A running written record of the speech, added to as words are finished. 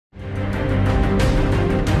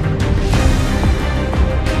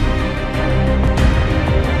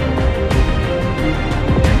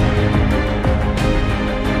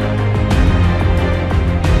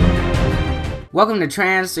Welcome to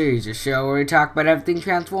Trans Series, a show where we talk about everything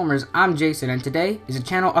Transformers. I'm Jason, and today is a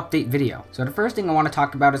channel update video. So the first thing I want to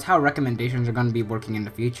talk about is how recommendations are going to be working in the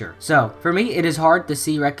future. So for me, it is hard to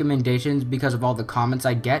see recommendations because of all the comments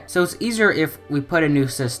I get, so it's easier if we put a new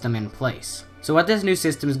system in place. So what this new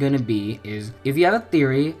system is going to be is, if you have a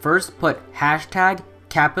theory, first put hashtag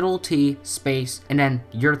capital T space and then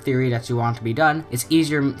your theory that you want to be done. It's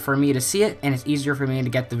easier for me to see it, and it's easier for me to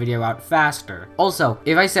get the video out faster. Also,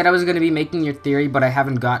 if I said I was going to be making your theory but I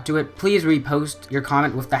haven't got to it, please repost your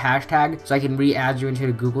comment with the hashtag so I can re-add you into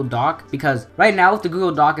the Google Doc, because right now with the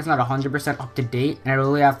Google Doc it's not 100% up to date and I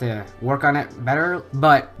really have to work on it better.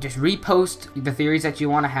 But just repost the theories that you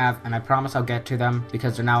want to have and I promise I'll get to them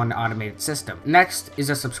because they're now in the automated system. Next is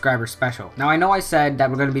a subscriber special. Now I know I said that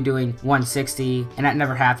we're going to be doing 160 and that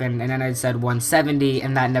never happened, and then I said 170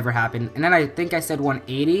 and that never happened, and then I think I said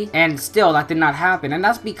 180 and still that did not happen, and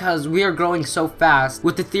that's because we are growing so fast.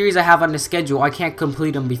 With the theories I have on the schedule, I can't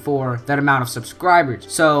complete them before that amount of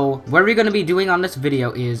subscribers. So what we're going to be doing on this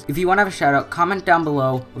video is, if you want to have a shout out, comment down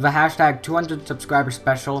below with a hashtag 200 subscriber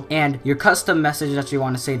special and your custom message that you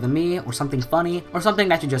want to say to me, or something funny, or something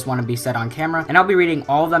that you just want to be said on camera, and I'll be reading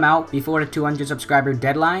all of them out before the 200 subscriber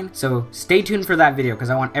deadline. So stay tuned for that video because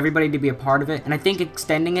I want everybody to be a part of it, and I think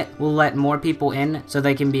extending it will let more people in so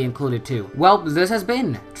they can be included too. Well, this has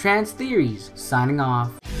been Trans Theories, signing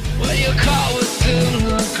off. When you're caught within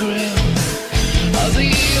the grip of the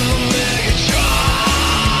evil